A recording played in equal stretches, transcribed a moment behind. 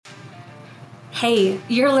Hey,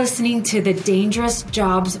 you're listening to the Dangerous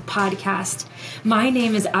Jobs Podcast. My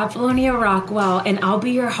name is Apollonia Rockwell, and I'll be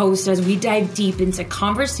your host as we dive deep into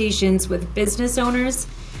conversations with business owners,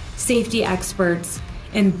 safety experts,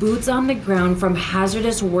 and boots on the ground from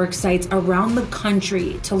hazardous work sites around the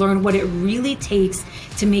country to learn what it really takes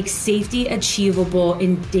to make safety achievable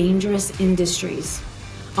in dangerous industries.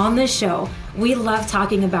 On this show, we love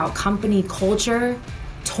talking about company culture,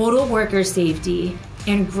 total worker safety,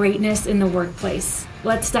 and greatness in the workplace.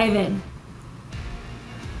 Let's dive in.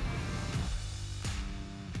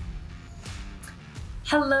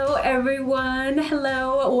 Hello, everyone.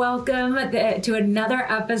 Hello. Welcome to another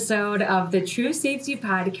episode of the True Safety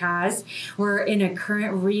Podcast. We're in a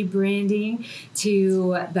current rebranding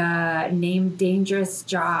to the name Dangerous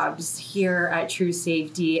Jobs here at True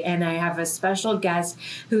Safety. And I have a special guest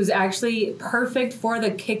who's actually perfect for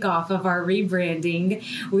the kickoff of our rebranding.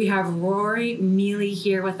 We have Rory Mealy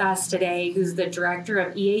here with us today, who's the director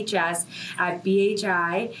of EHS at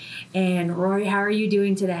BHI. And Rory, how are you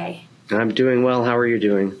doing today? I'm doing well. How are you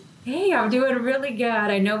doing? Hey, I'm doing really good.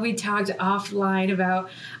 I know we talked offline about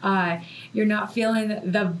you're not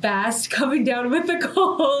feeling the best coming down with the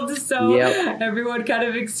cold. So Everyone kind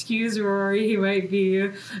of excuse Rory. He might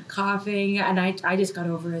be coughing. And I just got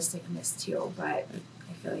over a sickness too, but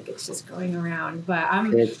I feel like it's just going around. But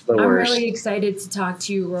I'm really excited to talk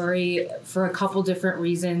to you, Rory, for a couple different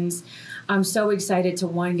reasons. I'm so excited to,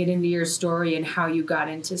 one, get into your story and how you got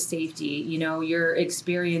into safety. You know, your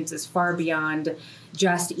experience is far beyond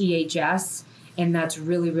just EHS, and that's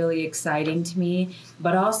really, really exciting to me.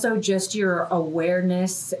 But also just your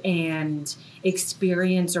awareness and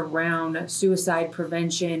experience around suicide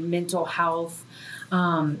prevention, mental health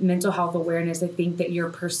awareness. I think that your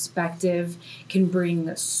perspective can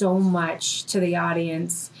bring so much to the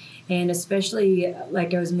audience. And especially,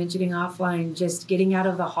 like I was mentioning offline, just getting out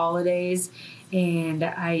of the holidays. And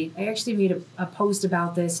I actually made a post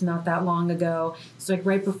about this not that long ago. It's like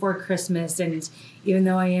right before Christmas. And even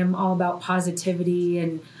though I am all about positivity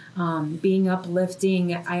and being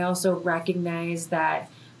uplifting, I also recognize that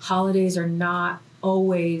holidays are not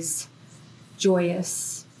always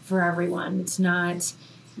joyous for everyone. It's not,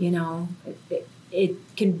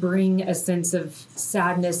 it can bring a sense of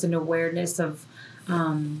sadness and awareness of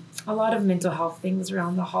a lot of mental health things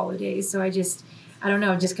around the holidays. So I don't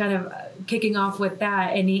know, just kind of kicking off with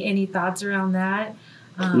that. Any thoughts around that?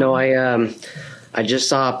 No, I just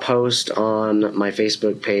saw a post on my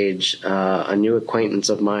Facebook page. A new acquaintance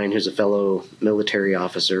of mine who's a fellow military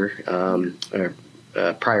officer, or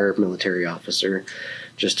prior military officer,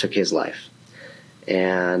 just took his life.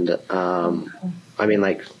 And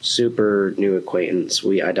super new acquaintance.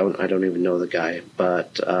 I don't even know the guy,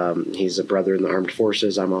 but he's a brother in the armed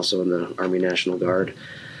forces. I'm also in the Army National Guard.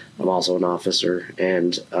 I'm also an officer,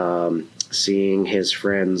 and seeing his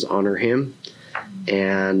friends honor him,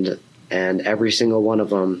 and every single one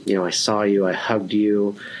of them, I saw you, I hugged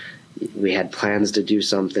you, we had plans to do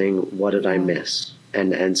something. What did I miss?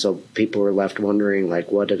 And so people were left wondering,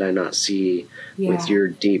 like, what did I not see with your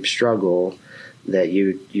deep struggle? That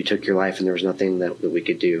you took your life and there was nothing that we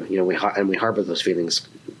could do. We harbor those feelings.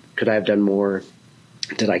 Could I have done more?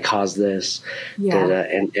 Did I cause this?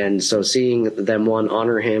 And so seeing them, one,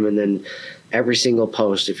 honor him, and then every single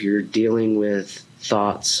post, if you're dealing with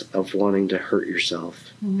thoughts of wanting to hurt yourself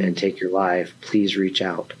and take your life, please reach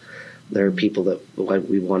out. There are people that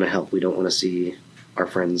we want to help. We don't want to see our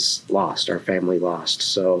friends lost, our family lost.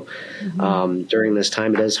 So during this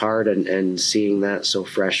time, it is hard, and seeing that so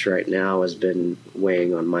fresh right now has been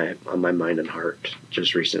weighing on my mind and heart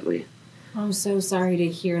just recently. I'm so sorry to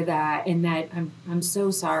hear that, and that I'm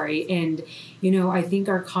so sorry. And I think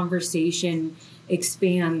our conversation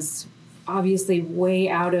expands obviously way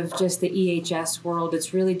out of just the EHS world.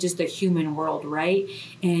 It's really just the human world, right?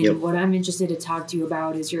 And what I'm interested to talk to you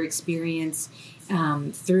about is your experience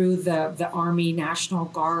through the Army National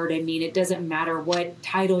Guard. I mean, it doesn't matter what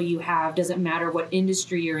title you have, doesn't matter what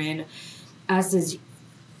industry you're in. Us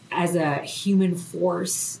as a human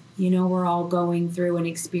force, we're all going through and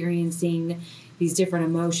experiencing these different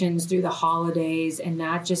emotions through the holidays, and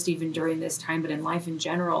not just even during this time, but in life in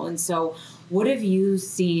general. And so what have you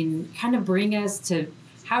seen kind of bring us to,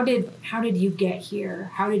 how did you get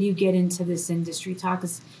here? How did you get into this industry? Talk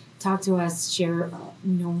to us, share,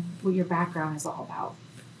 what your background is all about.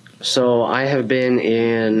 So I have been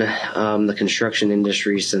in the construction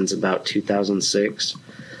industry since about 2006.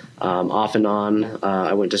 Off and on,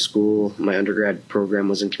 I went to school. My undergrad program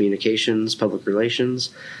was in communications, public relations.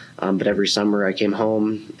 But every summer I came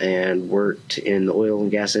home and worked in the oil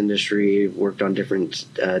and gas industry, worked on different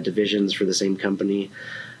divisions for the same company.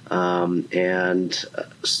 and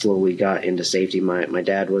slowly got into safety. My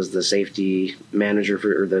dad was the safety manager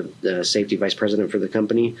or the safety vice president for the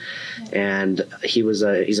company, and he's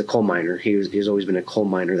a coal miner. He's always been a coal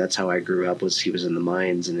miner. That's how I grew up. He was in the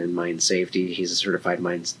mines and in mine safety. He's a certified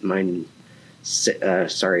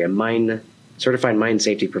certified mine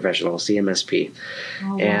safety professional, CMSP.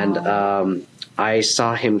 Oh, wow. And I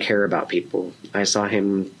saw him care about people. I saw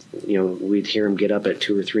him, we'd hear him get up at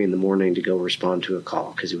 2 or 3 in the morning to go respond to a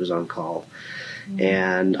call because he was on call.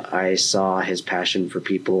 And I saw his passion for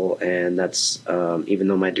people. And that's, even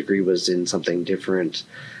though my degree was in something different,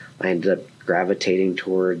 I ended up gravitating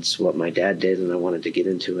towards what my dad did, and I wanted to get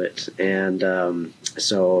into it. And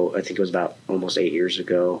so I think it was about almost 8 years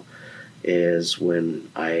ago is when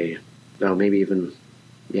maybe even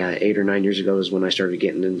 8 or 9 years ago is when I started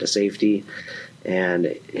getting into safety. And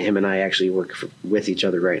him and I actually work with each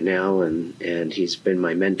other right now, and he's been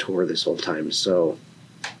my mentor this whole time. So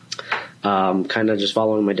kind of just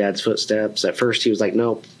following my dad's footsteps. At first he was like,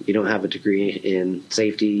 nope, you don't have a degree in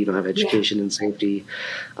safety, you don't have education in safety,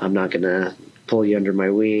 I'm not going to pull you under my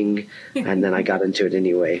wing. And then I got into it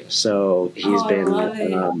anyway. So he's been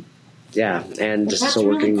and that's so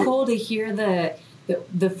working. Really cool to hear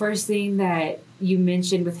the first thing that you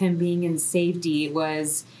mentioned with him being in safety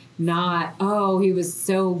was not, he was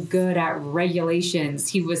so good at regulations.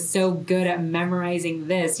 He was so good at memorizing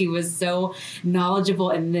this. He was so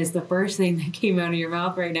knowledgeable in this. The first thing that came out of your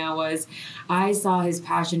mouth right now was, I saw his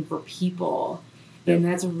passion for people. Yep. And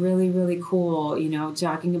that's really, really cool,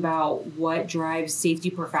 talking about what drives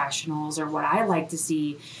safety professionals, or what I like to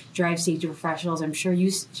see drive safety professionals. I'm sure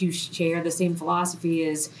you share the same philosophy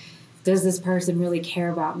as, does this person really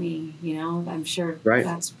care about me? I'm sure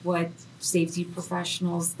that's what safety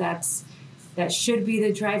professionals, that should be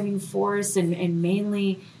the driving force, and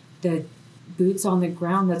mainly the boots on the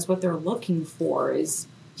ground. That's what they're looking for is,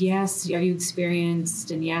 yes, are you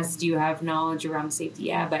experienced? And yes, do you have knowledge around safety?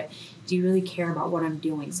 Yeah, but do you really care about what I'm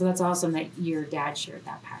doing? So that's awesome that your dad shared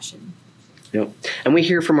that passion. Yep. And we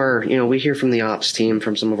hear from the ops team,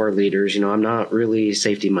 from some of our leaders, I'm not really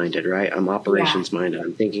safety minded, right? I'm operations minded.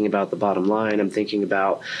 I'm thinking about the bottom line. I'm thinking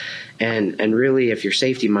about, and really, if you're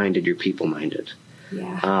safety minded, you're people minded.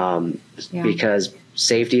 Because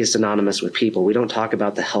safety is synonymous with people. We don't talk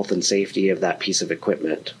about the health and safety of that piece of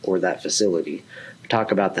equipment or that facility. We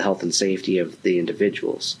talk about the health and safety of the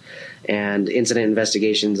individuals. And incident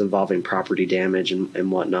investigations involving property damage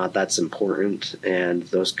and whatnot, that's important. And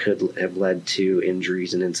those could have led to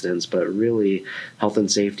injuries and incidents. But really, health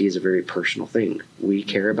and safety is a very personal thing. We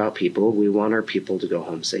care about people. We want our people to go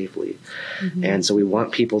home safely. Mm-hmm. And so we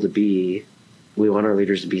want our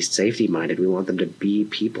leaders to be safety minded. We want them to be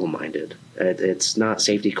people minded. It's not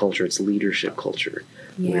safety culture, it's leadership culture.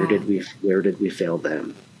 Where did we fail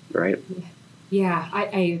them, right?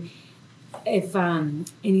 If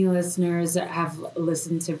any listeners have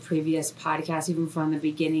listened to previous podcasts, even from the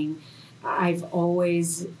beginning, I've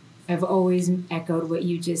always echoed what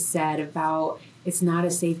you just said about, it's not a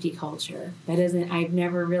safety culture. I've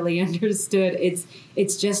never really understood.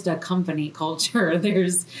 It's just a company culture.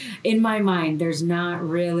 In my mind, there's not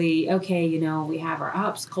really, we have our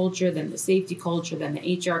ops culture, then the safety culture, then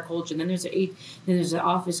the HR culture, then there's the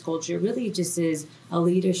office culture. It really just is a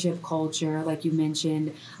leadership culture, like you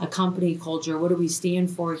mentioned, a company culture. What do we stand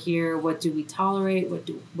for here? What do we tolerate?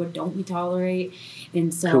 What don't we tolerate?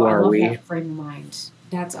 And so I love that frame of mind.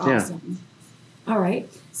 That's awesome. Yeah. All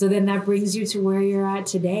right. So then that brings you to where you're at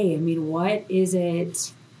today. I mean, what is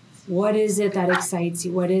it that excites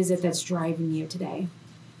you? What is it that's driving you today?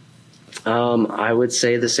 I would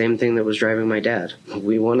say the same thing that was driving my dad.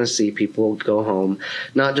 We want to see people go home,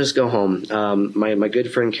 not just go home. My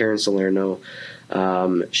good friend Karen Salerno,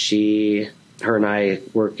 her and I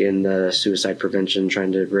work in the suicide prevention,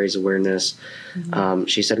 trying to raise awareness. Mm-hmm.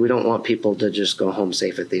 She said, we don't want people to just go home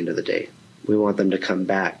safe at the end of the day. We want them to come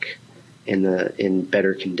back in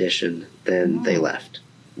better condition than they left.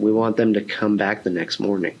 We want them to come back the next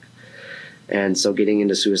morning. And so getting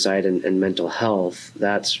into suicide and mental health,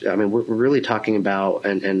 we're really talking about,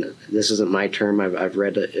 and this isn't my term, I've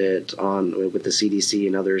read it with the CDC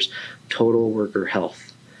and others, total worker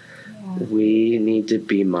health. Yeah. We need to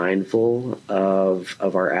be mindful of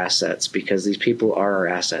our assets, because these people are our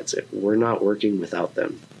assets. We're not working without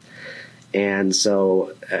them. And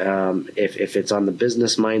so if it's on the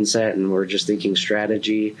business mindset and we're just thinking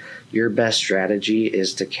strategy, your best strategy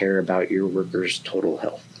is to care about your workers' total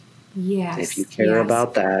health. Yes. If you care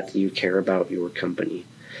about that, you care about your company.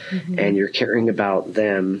 Mm-hmm. And you're caring about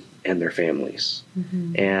them and their families.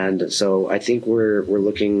 Mm-hmm. And so I think we're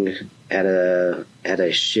looking at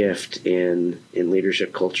a shift in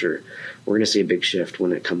leadership culture. We're going to see a big shift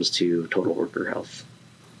when it comes to total worker health.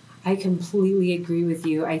 I completely agree with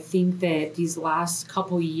you. I think that these last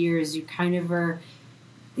couple years, you kind of are,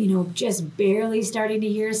 just barely starting to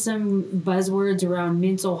hear some buzzwords around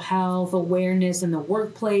mental health awareness in the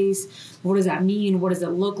workplace. What does that mean? What does it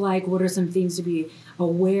look like? What are some things to be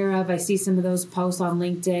aware of? I see some of those posts on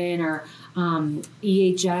LinkedIn or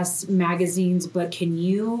EHS magazines, but can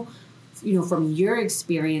you, from your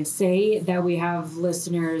experience, say that we have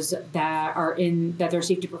listeners that they're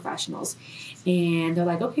safety professionals and they're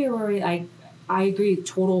like, okay, Rory, I agree,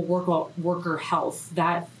 total worker health,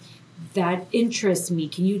 that interests me.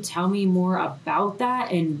 Can you tell me more about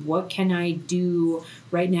that and what can I do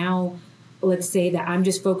right now? Let's say that I'm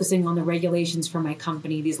just focusing on the regulations for my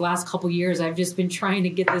company. These last couple years, I've just been trying to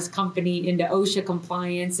get this company into OSHA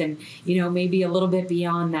compliance and, maybe a little bit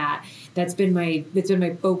beyond that. That's been my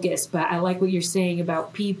focus. But I like what you're saying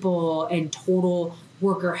about people and total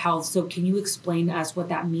worker health. So can you explain to us what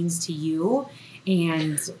that means to you?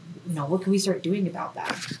 And, what can we start doing about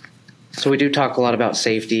that? So we do talk a lot about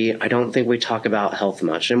safety. I don't think we talk about health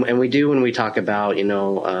much. And we do when we talk about,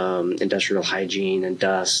 industrial hygiene and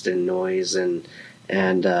dust and noise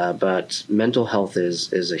but mental health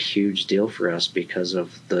is a huge deal for us because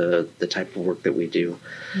of the type of work that we do.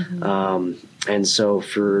 Mm-hmm. And so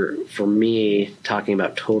for me, talking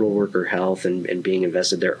about total worker health and being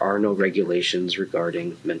invested, there are no regulations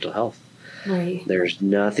regarding mental health. Right. There's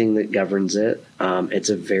nothing that governs it. It's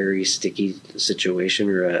a very sticky situation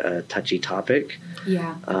or a touchy topic.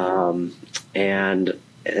 Yeah.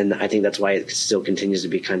 And I think that's why it still continues to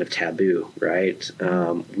be kind of taboo, right?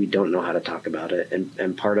 We don't know how to talk about it.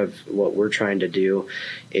 And part of what we're trying to do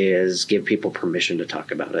is give people permission to talk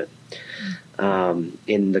about it.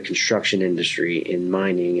 In the construction industry, in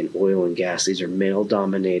mining, in oil and gas, these are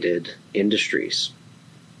male-dominated industries.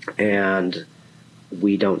 And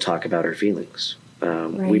we don't talk about our feelings.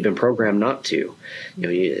 Right. We've been programmed not to.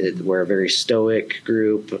 We're a very stoic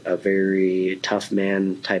group, a very tough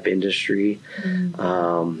man type industry.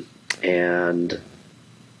 Mm.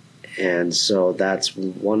 And so that's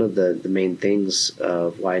one of the main things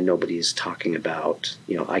of why nobody's talking about,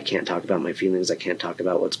 I can't talk about my feelings. I can't talk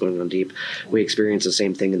about what's going on deep. We experience the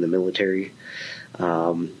same thing in the military.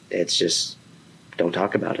 It's just, don't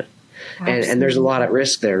talk about it. And there's a lot at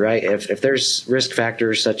risk there, right? If there's risk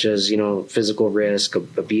factors such as, physical risk,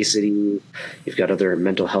 obesity, you've got other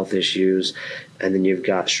mental health issues, and then you've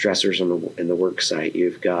got stressors in the work site.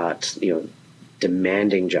 You've got,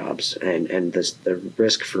 demanding jobs, and the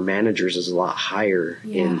risk for managers is a lot higher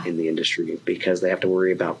in the industry because they have to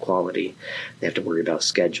worry about quality, they have to worry about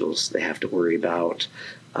schedules, they have to worry about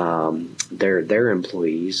their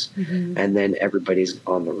employees, mm-hmm. and then everybody's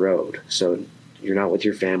on the road. So you're not with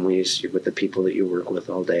your families, you're with the people that you work with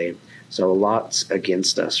all day. So a lot's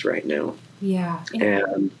against us right now. Yeah.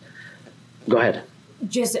 And go ahead.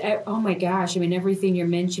 Just, oh my gosh. I mean, everything you're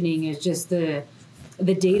mentioning is just the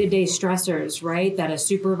day-to-day stressors, right? That a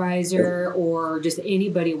supervisor or just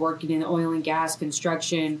anybody working in oil and gas,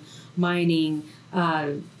 construction, mining,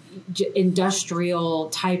 industrial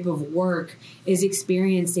type of work is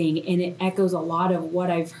experiencing, and it echoes a lot of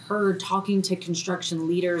what I've heard talking to construction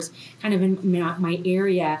leaders kind of in my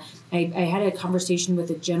area. I had a conversation with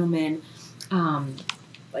a gentleman,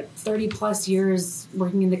 like 30 plus years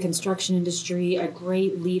working in the construction industry, a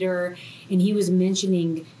great leader, and he was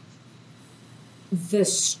mentioning the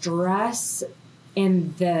stress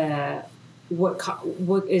and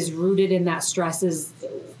what is rooted in that stress is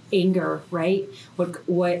anger, right?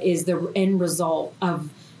 What is the end result of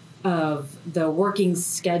the working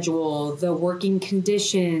schedule, the working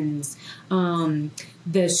conditions,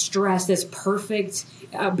 the stress, this perfect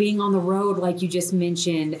being on the road, like you just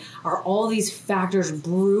mentioned, are all these factors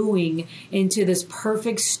brewing into this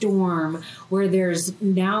perfect storm where there's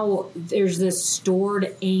this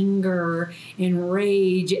stored anger and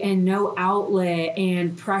rage and no outlet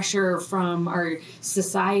and pressure from our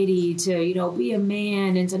society to, be a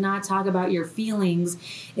man and to not talk about your feelings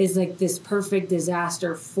is like this perfect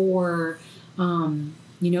disaster for,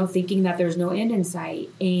 thinking that there's no end in sight.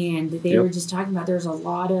 And they were just talking about there's a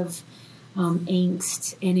lot of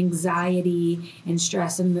angst and anxiety and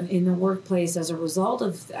stress in the workplace as a result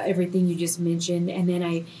of everything you just mentioned. And then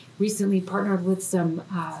I recently partnered with some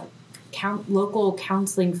local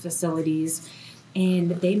counseling facilities,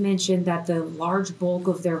 and they mentioned that the large bulk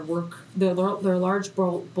of their work, their large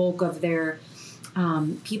bulk of their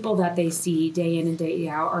people that they see day in and day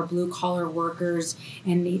out are blue collar workers,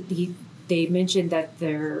 and they mentioned that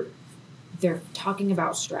they're talking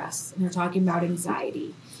about stress and they're talking about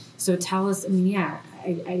anxiety. So tell us, I mean,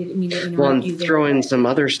 I didn't mean to interrupt well, and you there. throw in some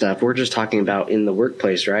other stuff. We're just talking about in the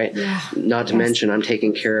workplace, right? Yeah. Not to mention, I'm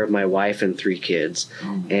taking care of my wife and 3 kids.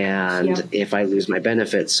 And if I lose my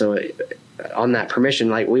benefits, so on that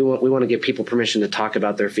permission, like we want to give people permission to talk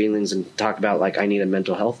about their feelings and talk about, like, I need a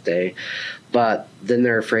mental health day. But then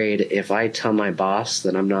they're afraid, if I tell my boss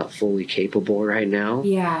that I'm not fully capable right now,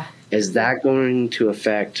 is that going to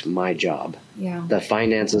affect my job? Yeah. The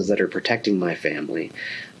finances that are protecting my family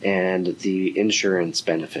and the insurance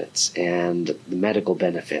benefits and the medical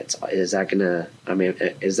benefits, is that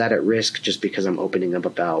is that at risk just because I'm opening up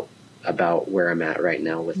about where I'm at right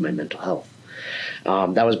now with my mental health?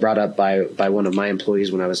 That was brought up by one of my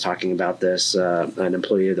employees when I was talking about this. An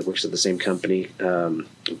employee that works at the same company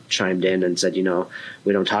chimed in and said,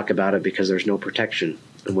 we don't talk about it because there's no protection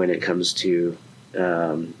when it comes to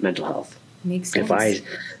mental health. Makes sense.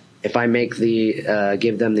 If I make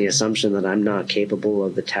give them the assumption that I'm not capable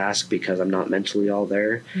of the task because I'm not mentally all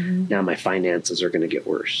there, now my finances are going to get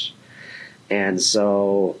worse. And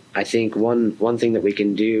so I think one thing that we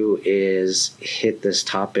can do is hit this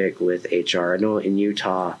topic with HR. I know in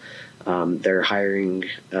Utah, they're hiring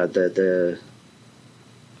there's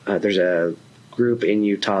a group in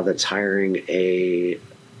Utah that's hiring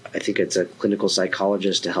I think it's a clinical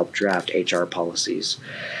psychologist to help draft HR policies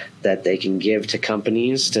that they can give to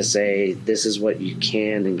companies to say, this is what you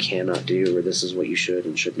can and cannot do, or this is what you should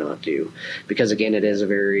and should not do. Because again, it is a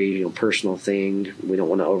very personal thing. We don't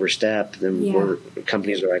want to overstep. Then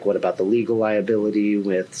companies are like, what about the legal liability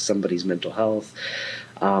with somebody's mental health?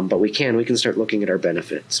 But we can start looking at our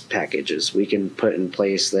benefits packages. We can put in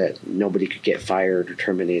place that nobody could get fired or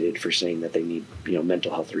terminated for saying that they need,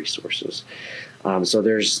 mental health resources. So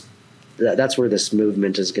that's where this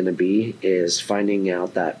movement is going to be, is finding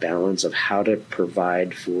out that balance of how to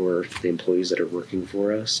provide for the employees that are working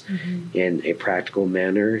for us in a practical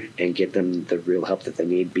manner and get them the real help that they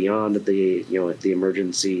need beyond the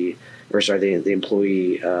emergency, the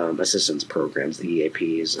employee assistance programs, the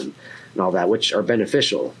EAPs and all that, which are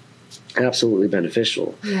beneficial, absolutely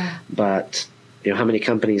beneficial. Yeah. But how many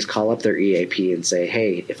companies call up their EAP and say,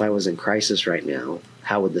 hey, if I was in crisis right now,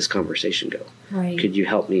 how would this conversation go? Right. Could you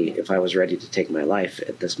help me if I was ready to take my life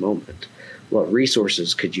at this moment? What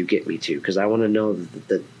resources could you get me to? Because I want to know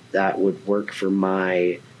that would work for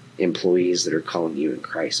my employees that are calling you in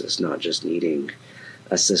crisis, not just needing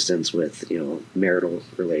assistance with, marital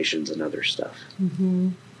relations and other stuff.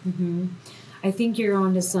 I think you're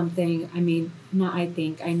onto something. I mean,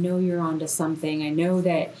 I know you're onto something. I know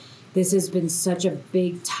that this has been such a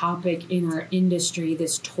big topic in our industry,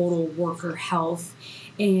 this total worker health.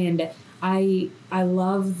 And I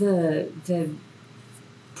love the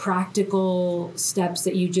practical steps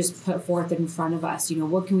that you just put forth in front of us.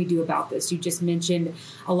 What can we do about this? You just mentioned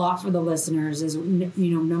a lot for the listeners is,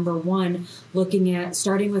 number one, looking at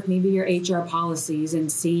starting with maybe your HR policies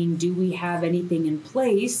and seeing, do we have anything in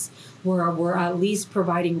place where we're at least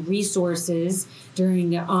providing resources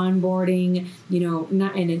during onboarding,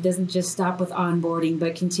 and it doesn't just stop with onboarding,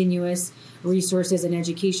 but continuous resources and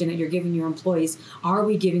education that you're giving your employees. Are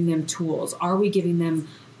we giving them tools? Are we giving them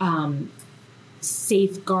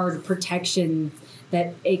safeguard protection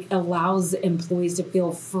that it allows employees to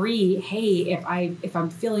feel free? Hey, if I'm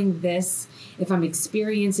feeling this, if I'm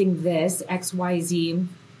experiencing this XYZ,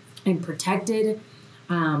 I'm protected.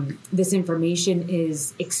 This information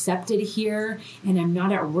is accepted here, and I'm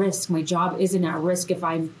not at risk. My job isn't at risk if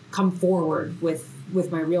I come forward with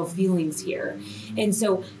my real feelings here. And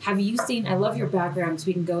so, have you seen? I love your background, so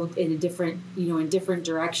we can go in a different, in different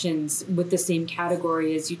directions with the same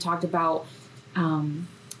category as you talked about.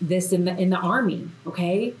 This in the Army,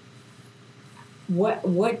 okay?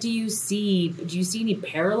 What do you see? Do you see any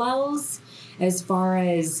parallels as far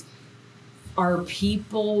as, are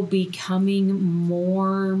people becoming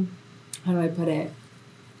more, how do I put it?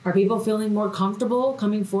 Are people feeling more comfortable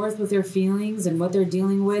coming forth with their feelings and what they're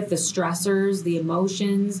dealing with, the stressors, the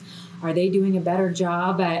emotions? Are they doing a better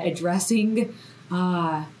job at addressing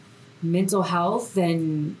mental health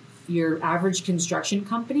than your average construction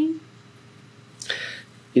company?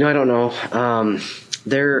 I don't know.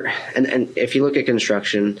 And if you look at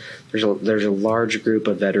construction, there's a large group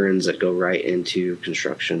of veterans that go right into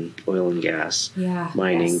construction, oil and gas,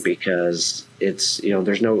 mining, because it's,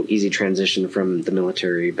 there's no easy transition from the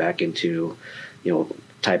military back into,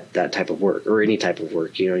 that type of work or any type of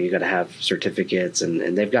work. You got to have certificates,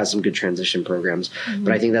 and they've got some good transition programs.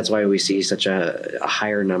 But I think that's why we see such a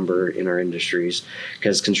higher number in our industries,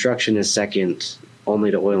 because construction is second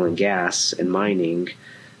only to oil and gas and mining.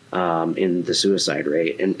 in the suicide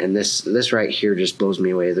rate. And this right here just blows me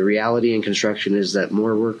away. The reality in construction is that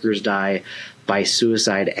more workers die by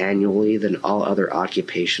suicide annually than all other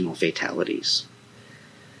occupational fatalities.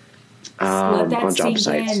 Let that on job sink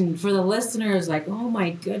sites. in for the listeners. Like, oh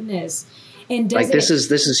my goodness! And like this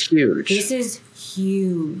is huge. This is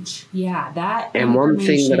huge. Yeah, that. And one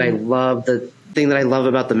thing that I love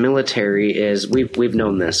about the military is we've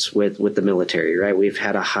known this with the military, right? We've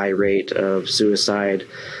had a high rate of suicide.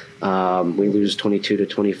 We lose 22 to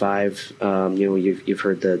 25. You've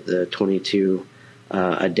heard the 22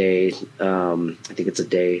 a day. I think it's a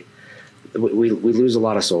day. We lose a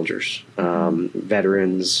lot of soldiers,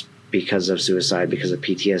 veterans, because of suicide, because of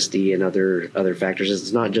PTSD and other factors.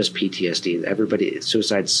 It's not just PTSD.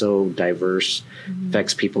 Suicide's so diverse,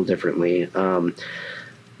 affects people differently.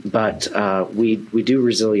 But we do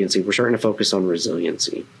resiliency. We're starting to focus on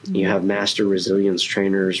resiliency. You have master resilience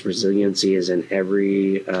trainers. Resiliency is in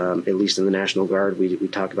every, at least in the National Guard, we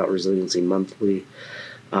talk about resiliency monthly.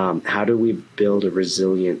 How do we build a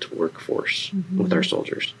resilient workforce with our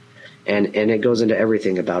soldiers? And it goes into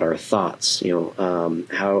everything about our thoughts.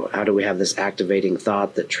 How do we have this activating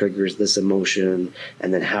thought that triggers this emotion,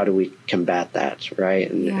 and then how do we combat that, right?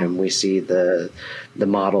 And we see the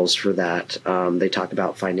models for that. They talk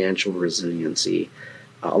about financial resiliency.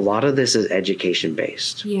 A lot of this is education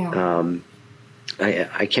based. I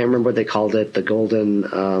can't remember what they called it. The golden.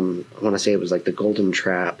 I want to say it was like the golden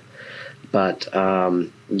trap, but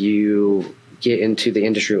you get into the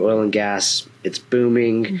industry, oil and gas, it's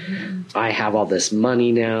booming. I have all this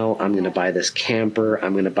money now. I'm going to buy this camper.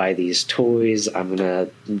 I'm going to buy these toys. I'm going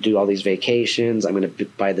to do all these vacations. I'm going to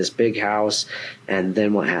buy this big house. And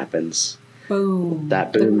then what happens? Boom.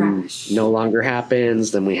 That boom no longer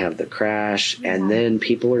happens. Then we have the crash. And then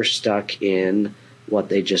people are stuck in what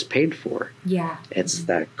they just paid for. It's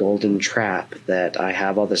that golden trap that I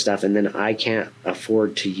have all this stuff, and then I can't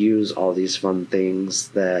afford to use all these fun things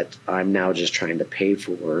that I'm now just trying to pay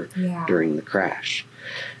for during the crash.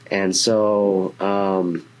 And so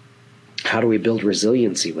how do we build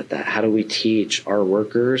resiliency with that? How do we teach our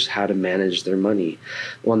workers how to manage their money?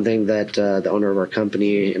 One thing that the owner of our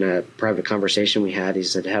company, in a private conversation we had, he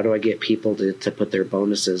said, how do I get people to put their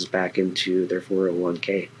bonuses back into their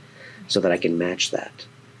 401k? So that I can match that,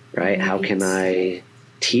 right? How can I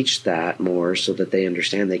teach that more so that they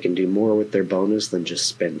understand they can do more with their bonus than just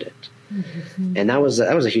spend it? And that was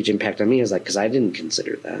a huge impact on me. Is like, because I didn't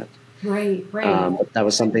consider that. Right. But that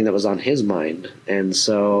was something that was on his mind, and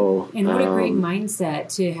so. And what a great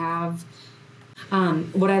mindset to have.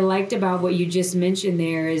 What I liked about what you just mentioned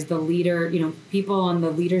there is the leader. People on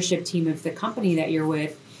the leadership team of the company that you're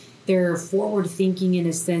with, they're forward thinking in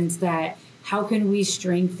a sense that. How can we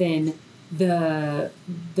strengthen the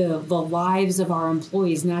lives of our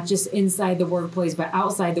employees, not just inside the workplace, but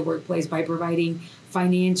outside the workplace, by providing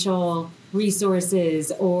financial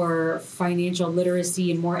resources or financial literacy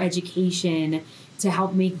and more education to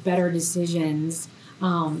help make better decisions?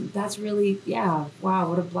 That's really, wow,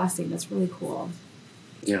 what a blessing. That's really cool.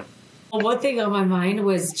 Yeah. Well, one thing on my mind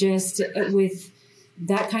was just with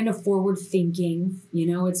that kind of forward thinking,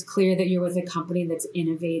 it's clear that you're with a company that's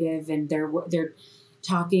innovative, and they're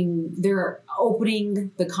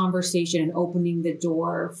opening the conversation and opening the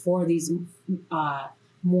door for these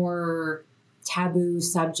more taboo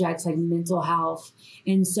subjects like mental health.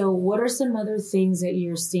 And so what are some other things that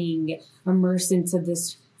you're seeing immerse into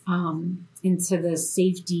this, into the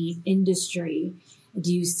safety industry?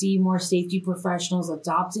 Do you see more safety professionals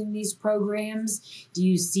adopting these programs? Do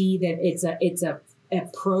you see that it's a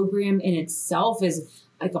program in itself is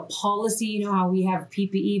like a policy? How we have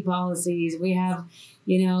PPE policies, we have,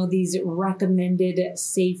 these recommended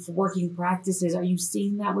safe working practices. Are you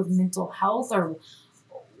seeing that with mental health, or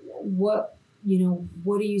what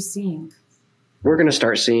are you seeing? We're going to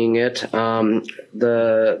start seeing it.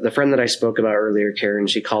 The friend that I spoke about earlier, Karen,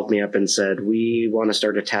 she called me up and said, we want to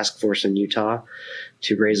start a task force in Utah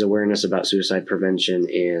to raise awareness about suicide prevention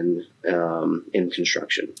in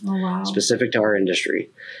construction, specific to our industry.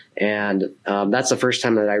 And that's the first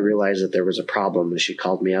time that I realized that there was a problem. She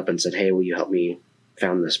called me up and said, hey, will you help me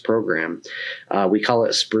found this program? We call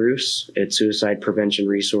it Spruce. It's Suicide Prevention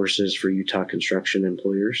Resources for Utah Construction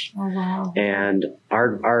Employers. And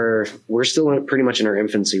we're still pretty much in our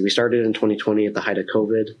infancy. We started in 2020 at the height of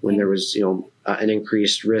COVID, when there was an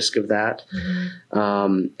increased risk of that.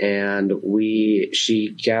 And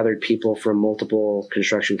she gathered people from multiple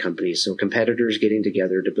construction companies, so competitors getting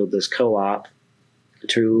together to build this co-op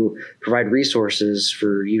to provide resources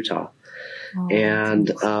for Utah.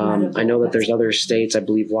 And I know that there's other states, I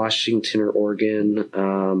believe Washington or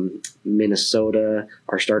Oregon, Minnesota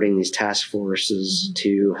are starting these task forces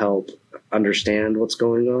to help understand what's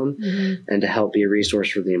going on and to help be a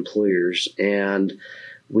resource for the employers. And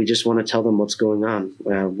we just want to tell them what's going on.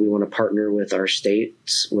 We want to partner with our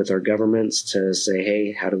states, with our governments to say,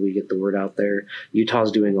 hey, how do we get the word out there?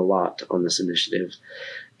 Utah's doing a lot on this initiative.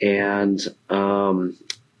 And,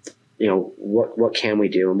 what can we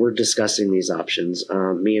do? And we're discussing these options.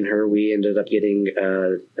 Me and her, we ended up getting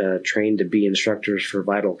trained to be instructors for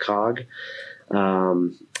Vital Cog.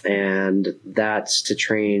 And that's to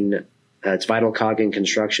train, it's Vital Cog in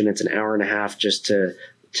construction. It's an hour and a half just to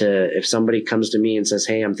if somebody comes to me and says,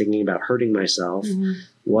 hey, I'm thinking about hurting myself,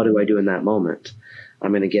 what do I do in that moment?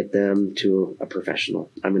 I'm going to get them to a professional.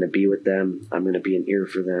 I'm going to be with them. I'm going to be an ear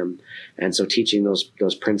for them. And so teaching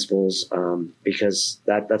those principles, because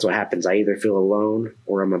that's what happens. I either feel alone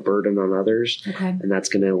or I'm a burden on others. Okay. And that's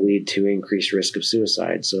going to lead to increased risk of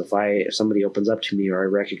suicide. So if somebody opens up to me or I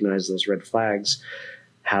recognize those red flags,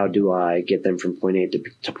 how do I get them from point A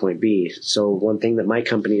to point B? So one thing that my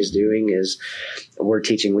company is doing is we're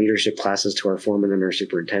teaching leadership classes to our foremen and our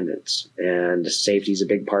superintendents, and safety is a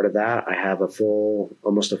big part of that. I have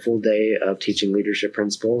almost a full day of teaching leadership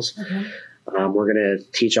principles. Okay. We're going to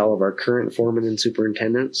teach all of our current foremen and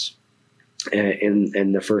superintendents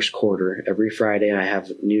in the first quarter. Every Friday I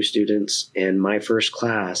have new students, and my first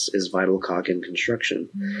class is Vital Cog in construction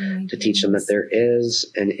to teach them that there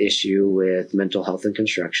is an issue with mental health in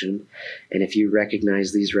construction. And if you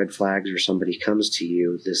recognize these red flags or somebody comes to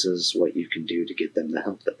you, this is what you can do to get them the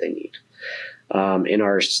help that they need. In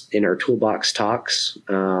our toolbox talks,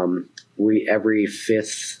 we every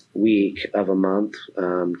fifth week of a month,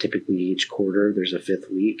 typically each quarter, there's a fifth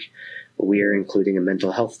week, we are including a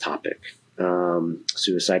mental health topic.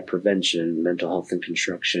 Suicide prevention, mental health in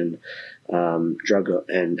construction, drug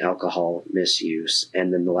and alcohol misuse.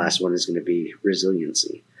 And then the last one is going to be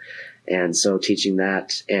resiliency. And so teaching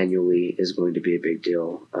that annually is going to be a big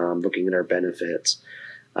deal. Looking at our benefits.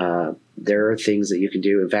 There are things that you can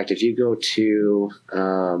do. In fact, if you go to,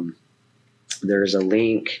 there's a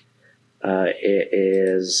link. It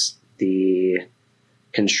is the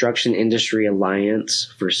Construction Industry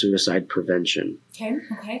Alliance for Suicide Prevention.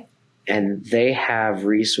 Okay. And they have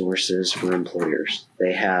resources for employers.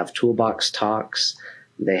 They have toolbox talks.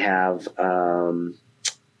 They have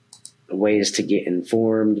ways to get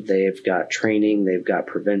informed. They've got training. They've got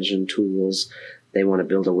prevention tools. They want to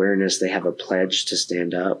build awareness. They have a pledge to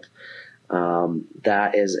stand up.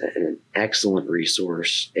 That is an excellent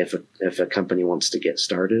resource if a company wants to get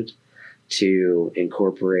started to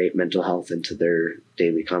incorporate mental health into their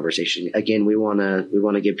daily conversation. Again, we want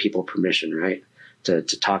to give people permission, right? To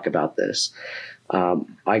talk about this.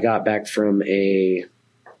 I got back from a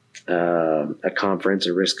conference,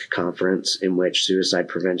 a risk conference, in which suicide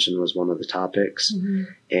prevention was one of the topics.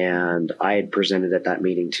 And I had presented at that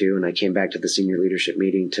meeting too. And I came back to the senior leadership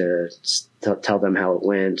meeting to tell them how it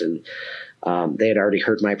went. And they had already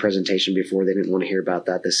heard my presentation before. They didn't want to hear about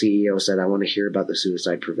that. The CEO said, I want to hear about the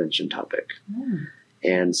suicide prevention topic.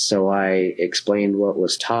 And so I explained what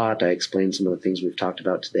was taught. I explained some of the things we've talked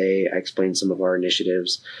about today. I explained some of our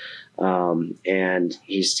initiatives. And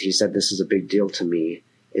he said, this is a big deal to me.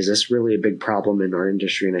 Is this really a big problem in our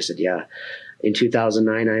industry? And I said, yeah. In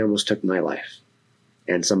 2009, I almost took my life,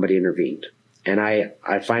 and somebody intervened. And I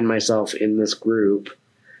find myself in this group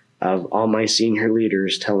of all my senior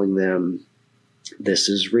leaders telling them, this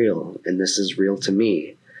is real, and this is real to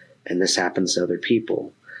me, and this happens to other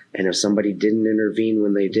people. And if somebody didn't intervene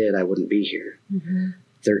when they did, I wouldn't be here.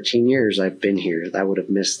 13 years I've been here. I would have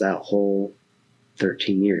missed that whole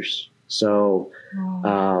 13 years. So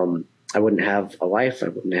I wouldn't have a life. I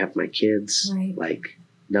wouldn't have my kids. Right. Like,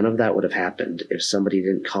 none of that would have happened if somebody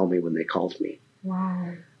didn't call me when they called me.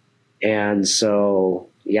 Wow. And so,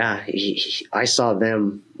 yeah, I saw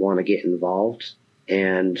them want to get involved,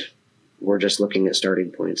 and we're just looking at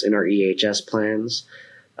starting points. In our EHS plans,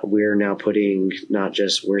 we're now putting not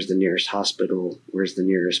just where's the nearest hospital, where's the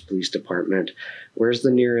nearest police department, where's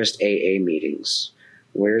the nearest AA meetings,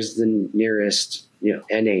 where's the nearest NA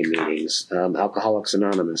meetings, Alcoholics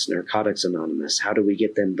Anonymous, Narcotics Anonymous. How do we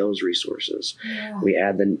get them those resources? Yeah. We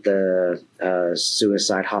add the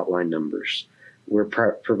suicide hotline numbers. We're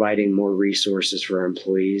providing more resources for our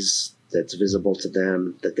employees that's visible to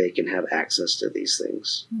them, that they can have access to these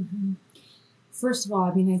things. First of all,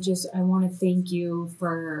 I mean, I want to thank you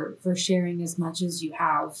for sharing as much as you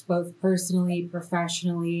have, both personally,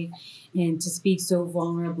 professionally, and to speak so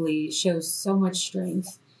vulnerably shows so much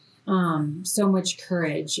strength. so much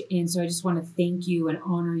courage. And so I just want to thank you and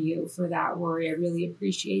honor you for that, Rory. I really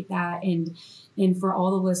appreciate that. And for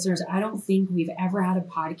all the listeners, I don't think we've ever had a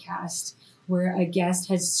podcast where a guest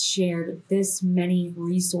has shared this many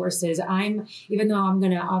resources. Even though I'm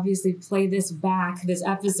going to obviously play this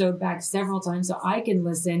episode back several times so I can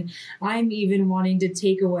listen, I'm even wanting to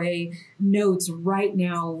take away notes right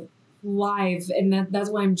now live. And that's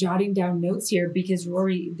why I'm jotting down notes here, because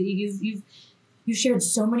Rory, you shared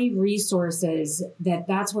so many resources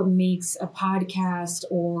that's what makes a podcast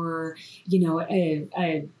or,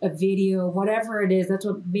 a video, whatever it is, that's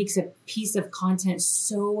what makes a piece of content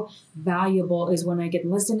so valuable, is when I can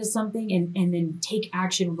listen to something and then take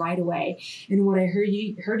action right away. And what I heard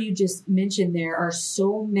you just mention there are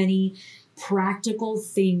so many practical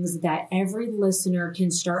things that every listener can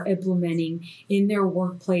start implementing in their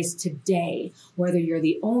workplace today, whether you're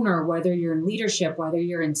the owner, whether you're in leadership, whether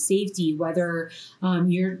you're in safety, whether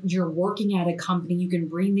you're working at a company. You can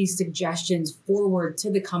bring these suggestions forward to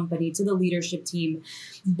the company, to the leadership team.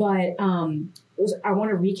 But I want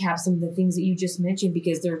to recap some of the things that you just mentioned,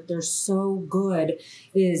 because they're so good.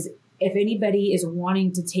 Is if anybody is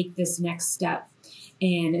wanting to take this next step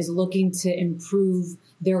and is looking to improve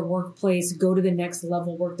their workplace, go to the next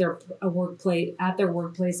level, work their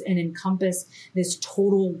workplace and encompass this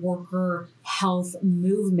total worker health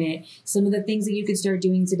movement. Some of the things that you could start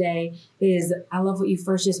doing today is, I love what you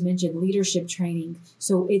first just mentioned, leadership training.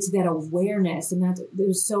 So it's that awareness, and it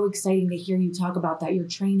was so exciting to hear you talk about that. You're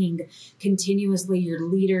training continuously your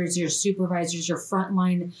leaders, your supervisors, your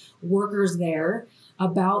frontline workers there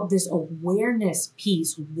about this awareness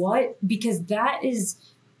piece. Because that is,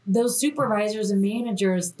 those supervisors and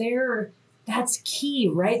managers, that's key,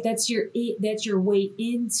 right? That's your way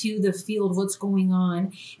into the field, what's going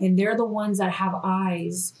on. And they're the ones that have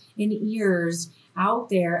eyes and ears out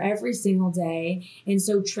there every single day. And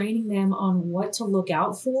so training them on what to look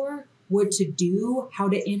out for, what to do, how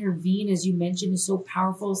to intervene, as you mentioned, is so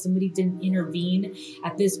powerful. Somebody didn't intervene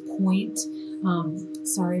at this point.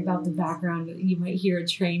 Sorry about the background. You might hear a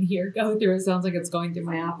train here go through. It sounds like it's going through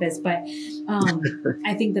my office, but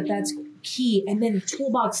I think that's key. And then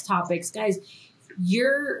toolbox topics, guys,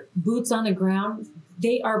 your boots on the ground,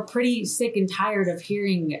 they are pretty sick and tired of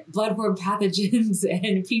hearing bloodborne pathogens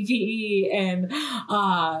and PPE and,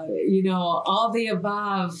 all the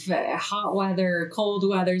above, hot weather, cold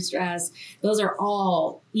weather stress. Those are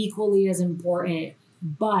all equally as important,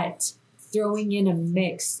 but throwing in a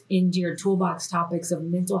mix into your toolbox topics of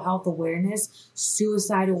mental health awareness,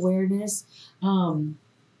 suicide awareness, going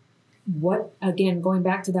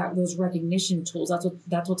back to those recognition tools,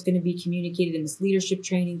 that's what's going to be communicated in this leadership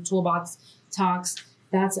training, toolbox talks.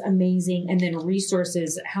 That's amazing. And then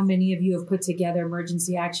resources. How many of you have put together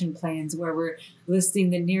emergency action plans where we're listing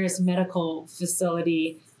the nearest medical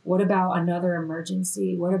facility? What about another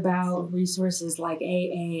emergency? What about resources like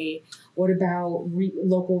AA? What about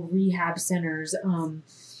local rehab centers,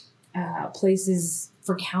 places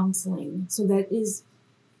for counseling? So that is,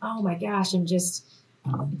 oh my gosh, I'm just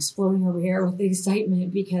exploding over here with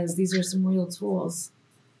excitement, because these are some real tools.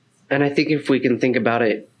 And I think if we can think about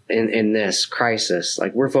it in this crisis,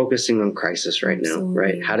 like we're focusing on crisis right now,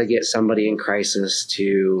 right? How to get somebody in crisis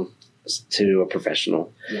to a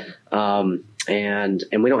professional. Yeah. And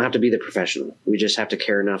we don't have to be the professional. We just have to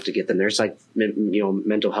care enough to get them. There's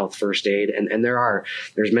mental health first aid, and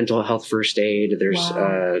there's mental health first aid. There's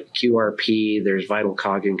QRP. There's vital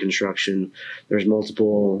cog and construction. There's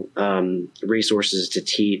multiple resources to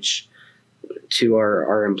teach to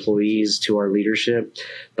our employees, to our leadership.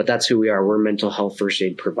 But that's who we are. We're mental health first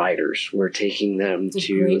aid providers. We're taking them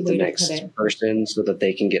to the next person so that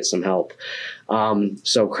they can get some help.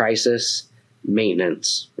 So crisis,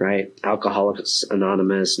 maintenance, right? Alcoholics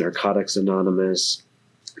Anonymous, Narcotics Anonymous,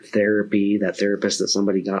 therapy, that therapist that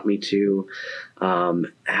somebody got me to.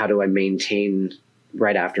 How do I maintain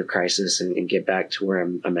right after crisis and get back to where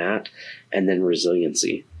I'm at? And then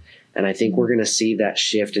resiliency. And I think we're going to see that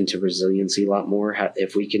shift into resiliency a lot more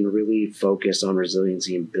if we can really focus on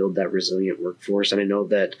resiliency and build that resilient workforce. And I know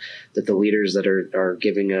that the leaders that are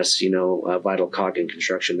giving us, vital cog and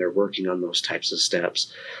construction, they're working on those types of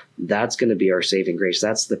steps. That's going to be our saving grace.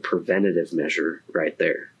 That's the preventative measure right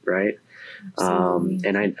there, right?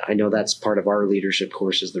 And I know that's part of our leadership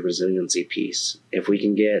course is the resiliency piece. If we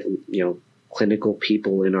can get, clinical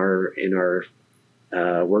people in our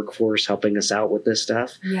workforce helping us out with this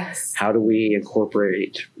stuff. Yes. How do we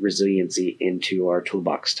incorporate resiliency into our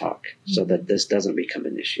toolbox talk so that this doesn't become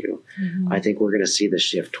an issue? Mm-hmm. I think we're going to see the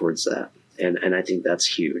shift towards that. And I think that's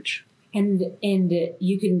huge. And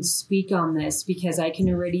you can speak on this because I can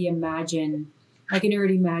already imagine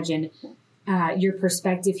your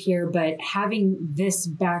perspective here, but having this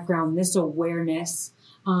background, this awareness,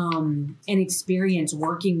 and experience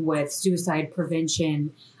working with suicide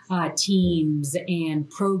prevention teams and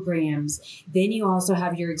programs, then you also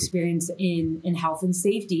have your experience in health and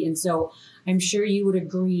safety. And so I'm sure you would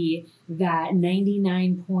agree that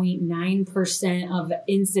 99.9% of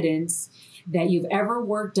incidents that you've ever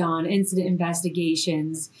worked on, incident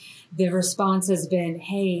investigations, the response has been,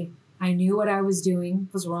 hey, I knew what I was doing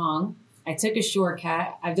was wrong. I took a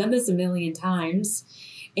shortcut. I've done this a million times.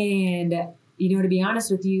 And, to be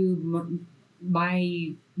honest with you,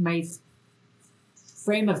 my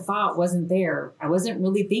frame of thought wasn't there. I wasn't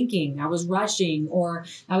really thinking. I was rushing, or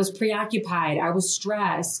I was preoccupied. I was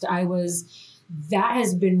stressed. That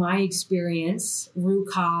has been my experience. Root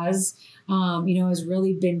cause, has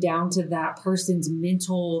really been down to that person's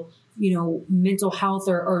mental health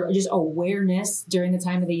or just awareness during the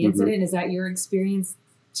time of the incident. Mm-hmm. Is that your experience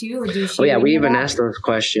too? Or do you we even asked those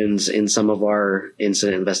questions in some of our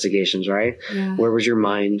incident investigations, right? Yeah. Where was your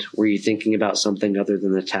mind? Were you thinking about something other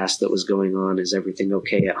than the task that was going on? Is everything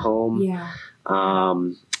okay at home? Yeah.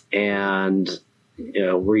 And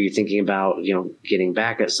were you thinking about, getting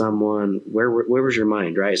back at someone? Where was your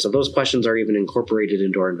mind, right? So those questions are even incorporated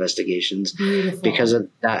into our investigations. Beautiful. Because of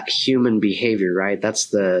that human behavior, right? That's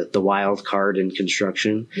the wild card in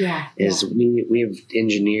construction. Yeah. We've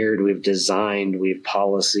engineered, we've designed, we've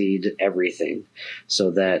policied everything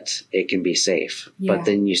so that it can be safe. Yeah. But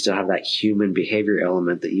then you still have that human behavior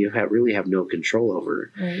element that you really have no control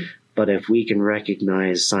over. Right. But if we can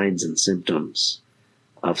recognize signs and symptoms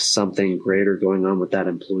of something greater going on with that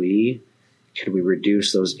employee, can we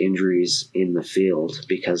reduce those injuries in the field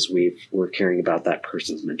because we're caring about that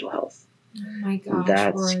person's mental health? Oh my gosh,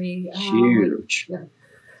 that's huge. Yeah.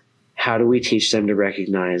 How do we teach them to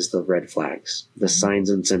recognize the red flags, the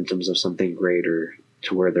signs and symptoms of something greater,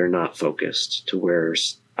 to where they're not focused, to where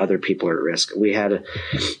other people are at risk?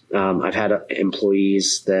 I've had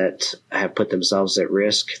employees that have put themselves at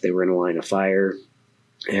risk. They were in a line of fire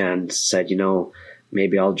and said,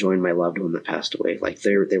 maybe I'll join my loved one that passed away. Like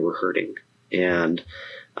they were hurting. And,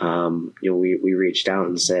 we reached out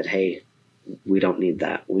and said, hey, we don't need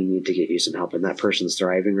that. We need to get you some help. And that person's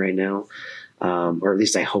thriving right now. Or at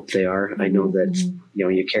least I hope they are. Mm-hmm. I know that,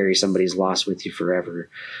 you carry somebody's loss with you forever.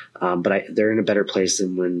 But they're in a better place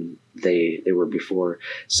than when they were before.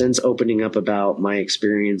 Since opening up about my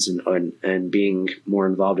experience and being more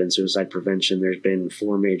involved in suicide prevention, there's been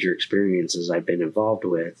 4 major experiences I've been involved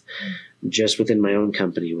with just within my own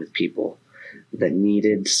company with people that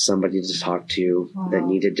needed somebody to talk to, wow, that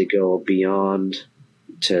needed to go beyond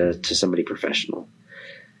to somebody professional.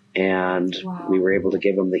 And wow, we were able to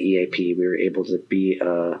give them the EAP. We were able to be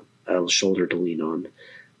a shoulder to lean on.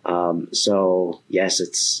 So yes,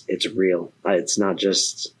 it's real. It's not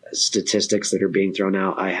just statistics that are being thrown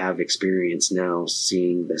out. I have experience now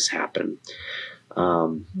seeing this happen.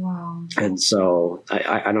 Wow. And so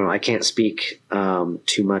I don't know, I can't speak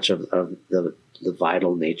too much of the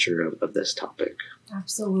vital nature of this topic.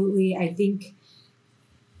 Absolutely. I think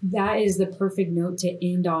that is the perfect note to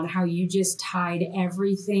end on, how you just tied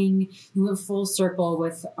everything. You went full circle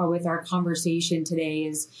with our conversation today,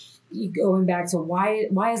 is going back to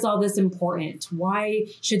why is all this important? Why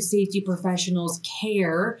should safety professionals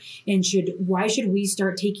care? And why should we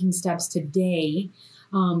start taking steps today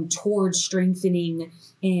towards strengthening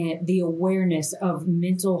the awareness of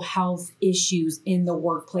mental health issues in the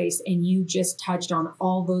workplace? And you just touched on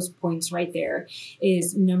all those points right there.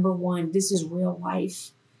 Is number one, this is real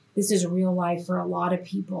life. This is real life for a lot of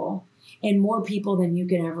people, and more people than you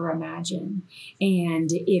can ever imagine. And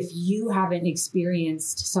if you haven't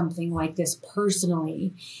experienced something like this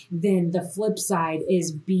personally, then the flip side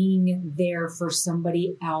is being there for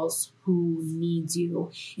somebody else who needs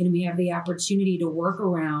you. And we have the opportunity to work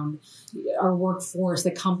around our workforce,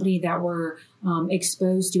 the company that we're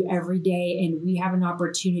exposed to every day. And we have an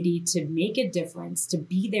opportunity to make a difference, to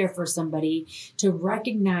be there for somebody, to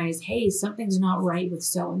recognize, hey, something's not right with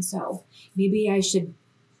so-and-so. Maybe I should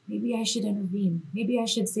intervene. Maybe I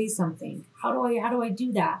should say something. How do I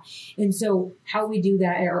do that? And so how we do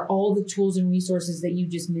that are all the tools and resources that you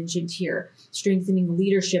just mentioned here. Strengthening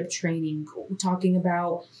leadership training, talking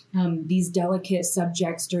about these delicate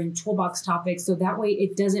subjects during toolbox topics. So that way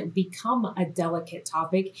it doesn't become a delicate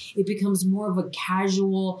topic. It becomes more of a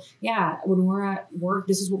casual, when we're at work,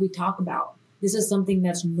 this is what we talk about. This is something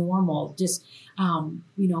that's normal. Just,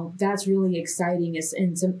 that's really exciting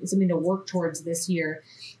and something to work towards this year.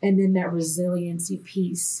 And then that resiliency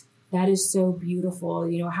piece, that is so beautiful.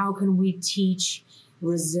 How can we teach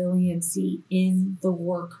resiliency in the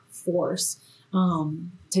workforce?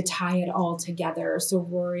 to tie it all together. So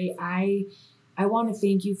Rory, I want to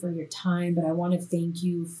thank you for your time, but I want to thank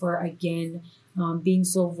you for, again, being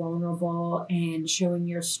so vulnerable and showing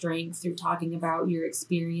your strength through talking about your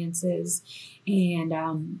experiences. And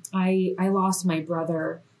I lost my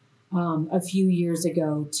brother a few years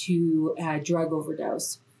ago to a drug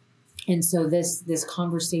overdose. And so this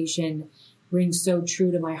conversation rings so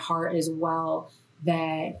true to my heart as well,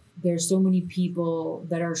 that there's so many people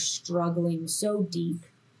that are struggling so deep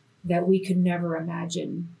that we could never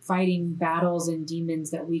imagine, fighting battles and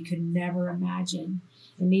demons that we could never imagine.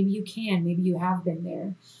 And maybe you can, maybe you have been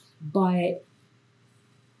there, but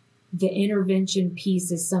the intervention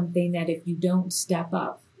piece is something that if you don't step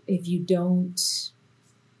up, if you don't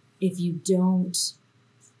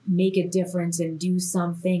make a difference and do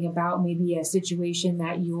something about maybe a situation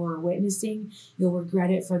that you're witnessing, you'll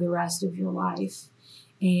regret it for the rest of your life.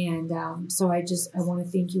 And so I want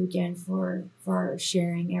to thank you again for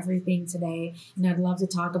sharing everything today. And I'd love to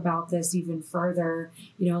talk about this even further.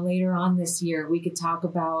 Later on this year, we could talk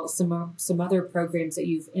about some other programs that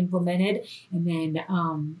you've implemented, and then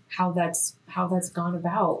how that's gone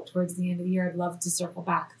about towards the end of the year. I'd love to circle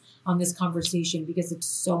back on this conversation because it's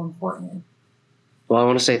so important. Well, I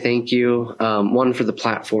want to say thank you, one, for the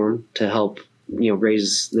platform to help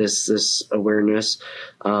raise this awareness.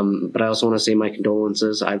 But I also want to say my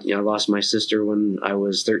condolences. I lost my sister when I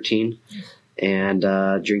was 13 and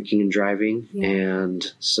drinking and driving. Yeah. And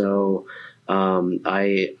so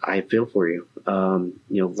I feel for you.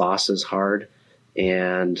 Loss is hard,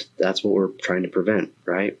 and that's what we're trying to prevent,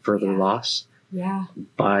 right? Further loss. Yeah.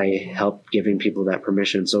 By giving people that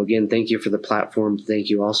permission. So again, thank you for the platform. Thank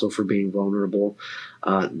you also for being vulnerable.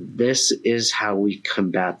 This is how we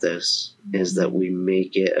combat this, is that we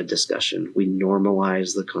make it a discussion. We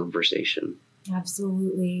normalize the conversation.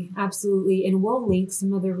 Absolutely. Absolutely. And we'll link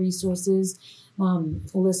some other resources.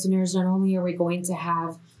 Listeners, not only are we going to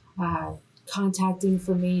have contact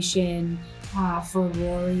information for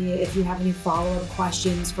Rory, if you have any follow-up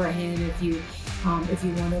questions for him, if you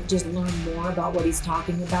want to just learn more about what he's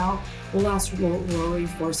talking about, we'll ask Rory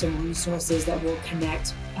for some resources that we'll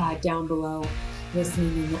connect down below,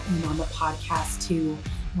 listening in on the podcast too.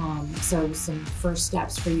 So some first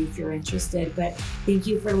steps for you if you're interested. But thank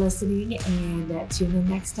you for listening, and tune in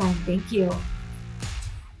next time. Thank you.